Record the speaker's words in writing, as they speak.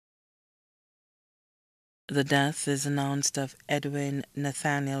The death is announced of Edwin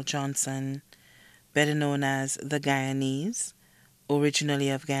Nathaniel Johnson, better known as the Guyanese, originally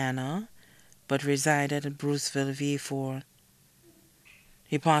of Guyana, but resided in Bruceville, VA4.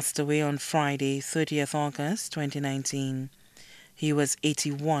 He passed away on Friday, 30th August 2019. He was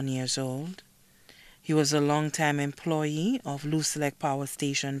 81 years old. He was a long-time employee of Lake Power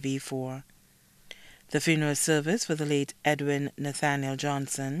Station V4. The funeral service for the late Edwin Nathaniel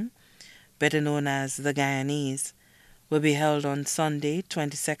Johnson, better known as the Guyanese, will be held on Sunday,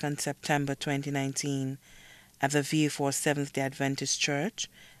 22nd September 2019 at the V4 Seventh-day Adventist Church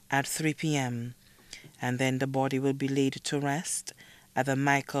at 3 p.m. and then the body will be laid to rest at the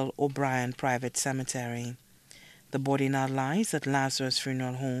Michael O'Brien Private Cemetery. The body now lies at Lazarus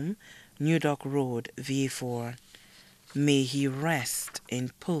Funeral Home, New Dock Road, VA4. May he rest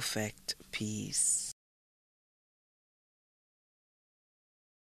in perfect peace.